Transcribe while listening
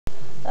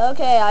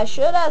Okay, I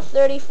should have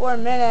 34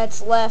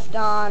 minutes left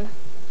on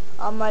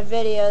my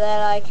video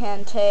that I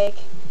can take.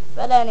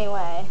 But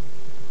anyway,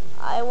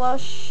 I will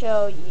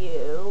show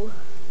you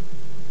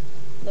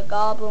the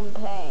Goblin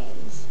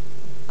Pains.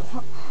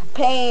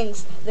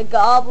 Pains! The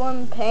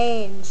Goblin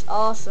Pains!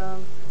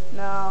 Awesome.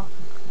 No.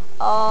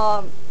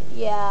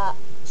 Yeah.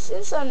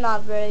 Since I'm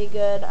not very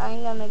good,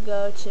 I'm gonna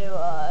go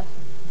to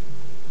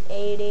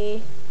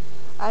 80.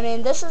 I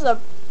mean, this is a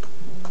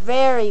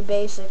very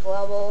basic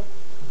level.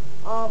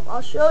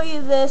 I'll show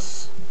you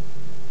this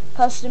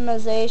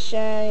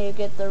customization. You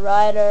get the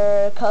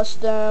Rider,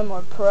 Custom,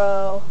 or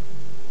Pro.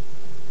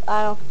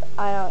 I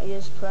don't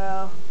use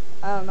Pro.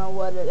 I don't know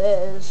what it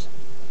is.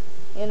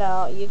 You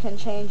know, you can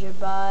change your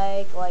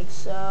bike like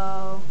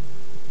so.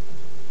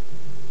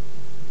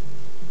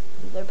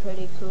 They're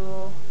pretty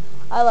cool.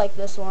 I like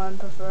this one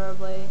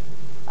preferably.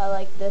 I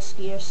like this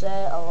gear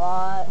set a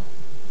lot.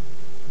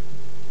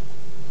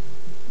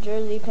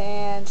 Jersey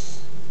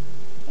pants,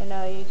 you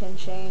know, you can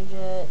change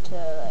it to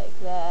like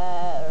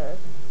that, or,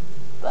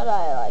 but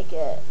I like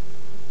it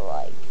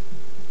like,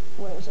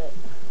 where is it?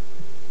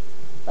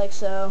 Like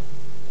so.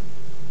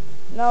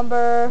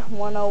 Number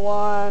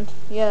 101,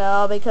 you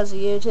know, because of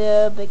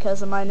YouTube,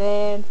 because of my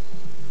name.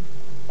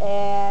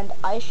 And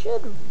I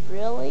should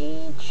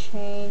really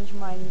change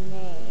my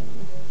name.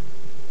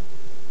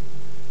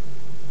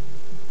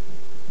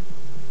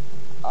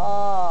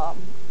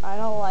 I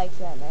don't like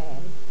that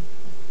name.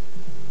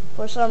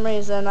 For some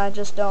reason, I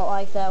just don't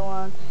like that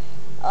one.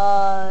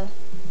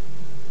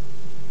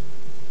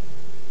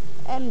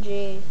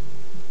 MG.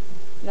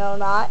 No,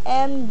 not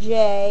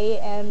MJ,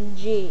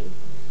 MG.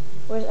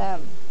 Where's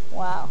M?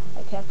 Wow,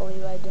 I can't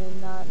believe I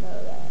did not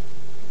know that.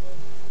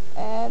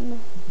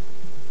 M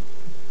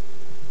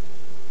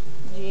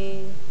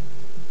G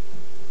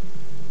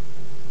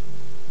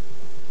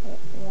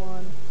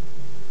 1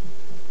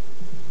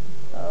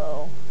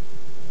 0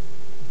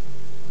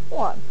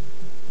 1.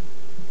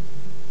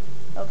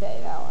 Okay,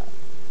 now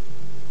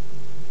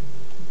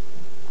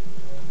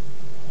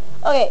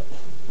what? Okay,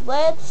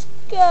 let's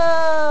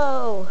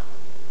go.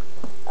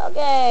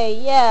 Okay,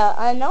 yeah,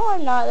 I know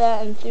I'm not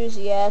that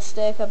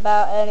enthusiastic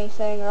about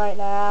anything right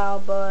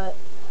now, but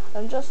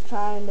I'm just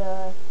trying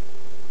to,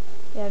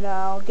 you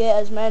know, get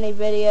as many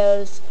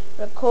videos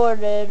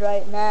recorded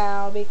right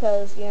now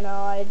because, you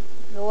know,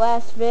 the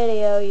last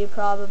video you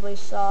probably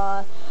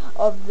saw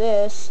of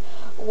this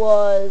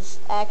was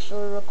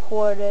actually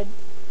recorded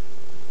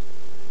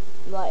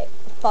like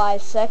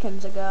 5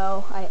 seconds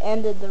ago. I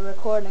ended the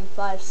recording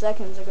 5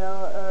 seconds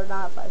ago, or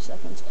not 5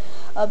 seconds,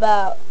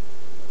 about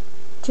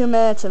 2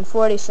 minutes and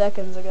 40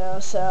 seconds ago,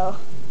 so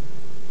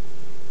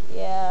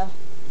yeah,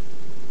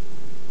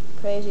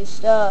 crazy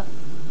stuff.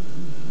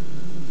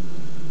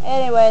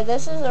 Anyway,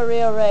 this is a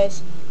real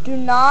race. Do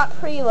not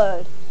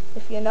preload.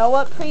 If you know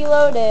what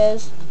preload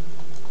is,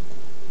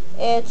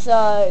 it's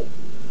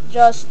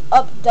just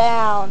up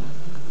down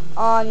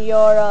on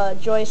your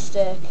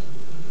joystick.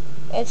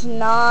 It's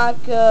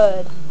not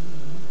good.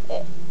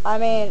 I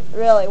mean,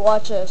 really,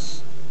 watch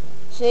this.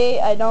 See,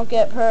 I don't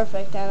get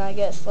perfect and I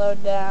get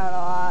slowed down a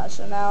lot,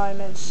 so now I'm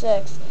in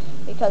 6th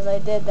because I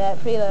did that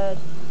preload.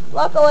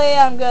 Luckily,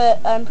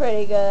 I'm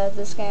pretty good at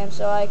this game,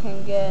 so I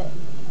can get,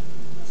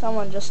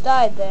 someone just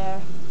died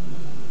there.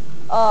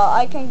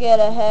 I can get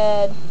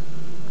ahead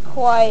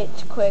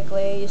quite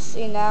quickly. You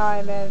see, now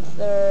I'm in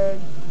 3rd,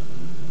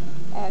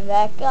 and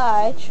that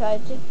guy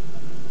tried to,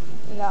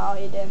 no,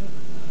 he didn't.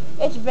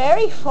 It's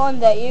very fun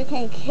that you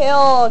can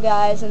kill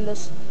guys in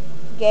this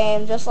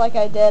game, just like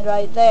I did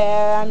right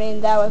there. I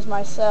mean, that was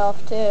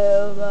myself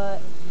too,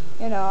 but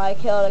you know, I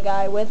killed a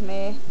guy with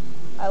me.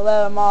 I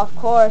let him off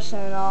course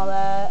and all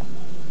that.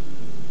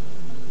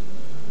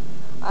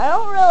 I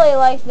don't really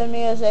like the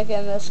music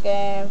in this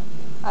game.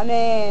 I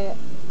mean,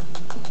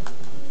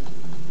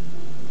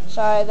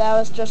 sorry, that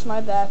was just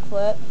my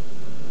backflip.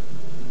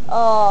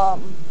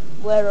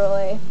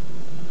 Literally.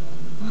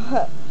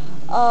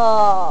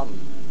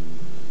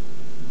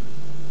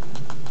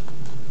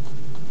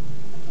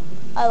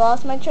 I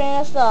lost my train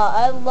of thought.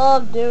 I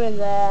love doing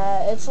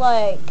that. It's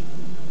like,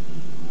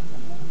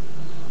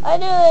 I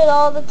do it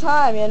all the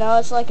time, you know.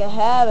 It's like a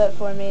habit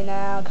for me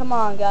now. Come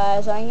on,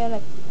 guys.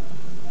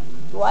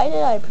 Why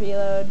did I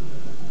preload?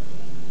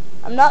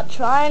 I'm not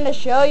trying to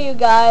show you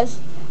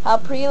guys how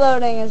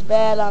preloading is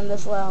bad on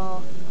this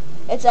level.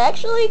 It's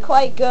actually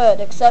quite good,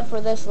 except for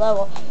this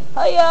level.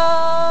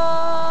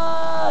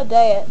 Hiya!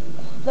 Dang it.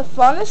 The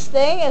funnest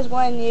thing is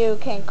when you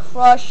can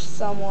crush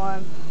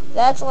someone.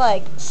 That's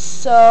like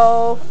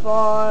so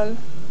fun.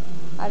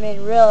 I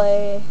mean,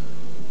 really.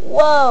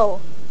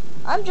 Whoa!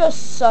 I'm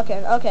just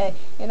sucking. Okay,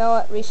 you know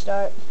what?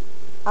 Restart.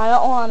 I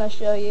don't want to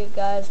show you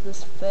guys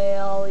this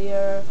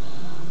failure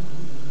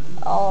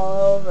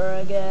all over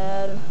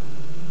again.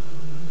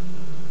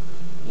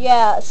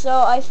 Yeah,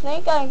 so I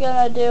think I'm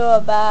gonna do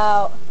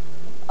about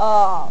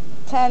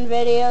 10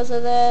 videos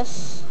of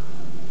this.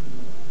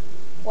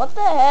 What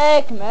the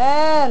heck,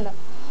 man?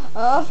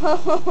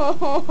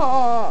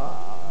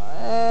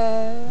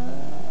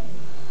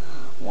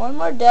 One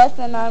more death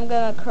and I'm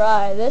gonna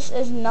cry. This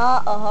is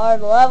not a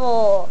hard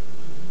level.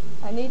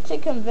 I need to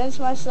convince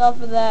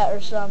myself of that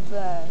or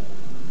something.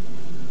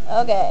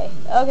 Okay,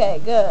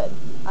 good.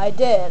 I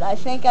did. I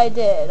think I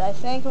did. I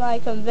think my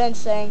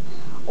convincing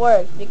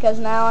worked because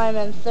now I'm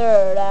in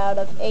 3rd out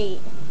of 8.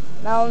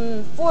 Now I'm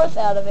in 4th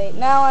out of 8.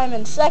 Now I'm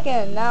in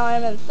 2nd. Now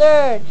I'm in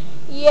 3rd.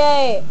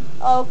 Yay!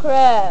 Oh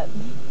crap.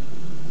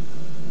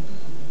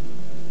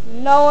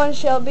 No one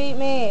shall beat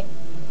me.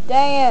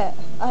 Dang it.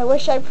 I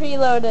wish I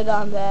preloaded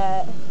on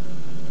that.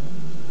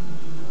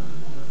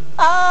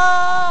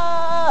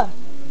 Ah!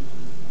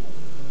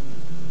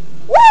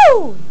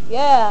 Woo!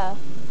 Yeah.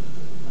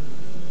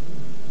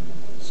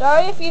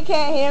 Sorry if you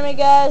can't hear me,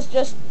 guys.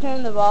 Just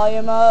turn the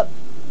volume up.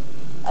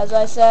 As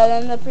I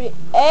said in the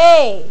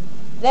Hey!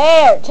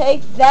 There!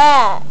 Take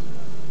that!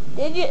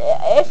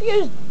 If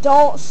you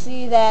don't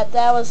see that,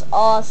 that was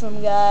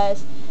awesome,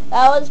 guys.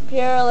 That was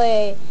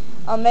purely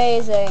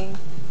amazing.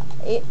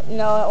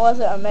 No, it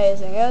wasn't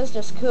amazing. It was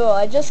just cool.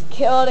 I just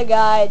killed a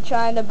guy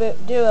trying to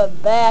do a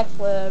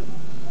backflip.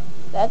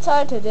 That's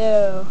hard to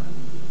do.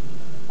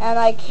 And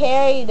I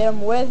carried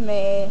him with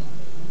me.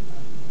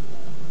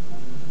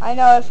 I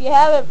know if you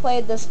haven't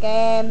played this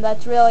game,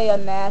 that's really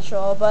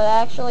unnatural, but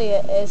actually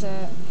it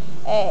isn't.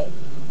 Hey,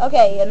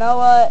 okay, you know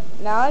what?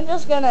 Now I'm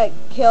just gonna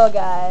kill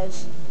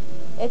guys.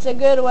 It's a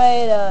good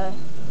way to...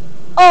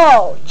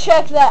 Oh,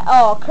 check that.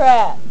 Oh,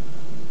 crap.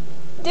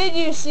 Did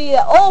you see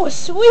that? Oh,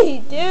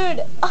 sweet,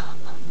 dude.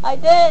 I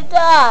didn't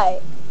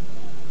die.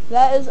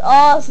 That is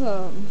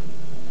awesome.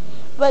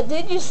 But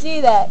did you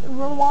see that?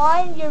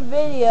 Rewind your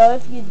video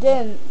if you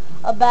didn't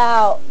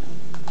about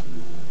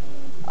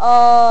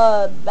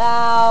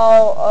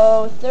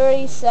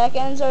 30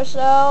 seconds or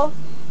so,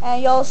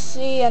 and you'll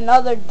see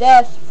another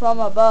death from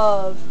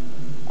above.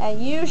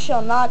 And you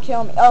shall not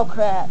kill me. Oh,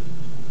 crap.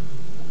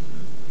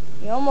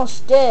 You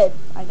almost did.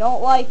 I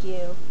don't like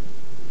you.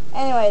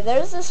 Anyway,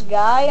 there's this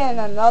guy in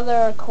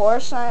another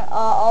course.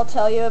 I'll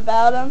tell you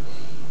about him.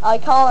 I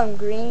call him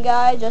Green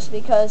Guy just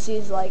because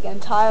he's like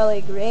entirely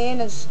green.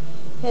 His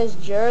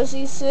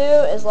jersey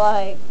suit is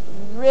like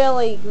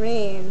really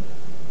green.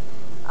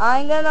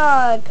 I'm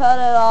gonna cut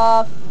it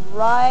off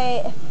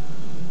right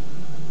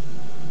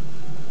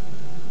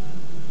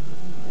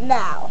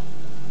now.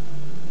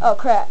 Oh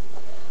crap.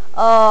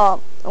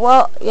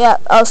 Well, yeah,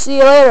 I'll see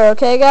you later,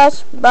 okay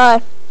guys?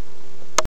 Bye.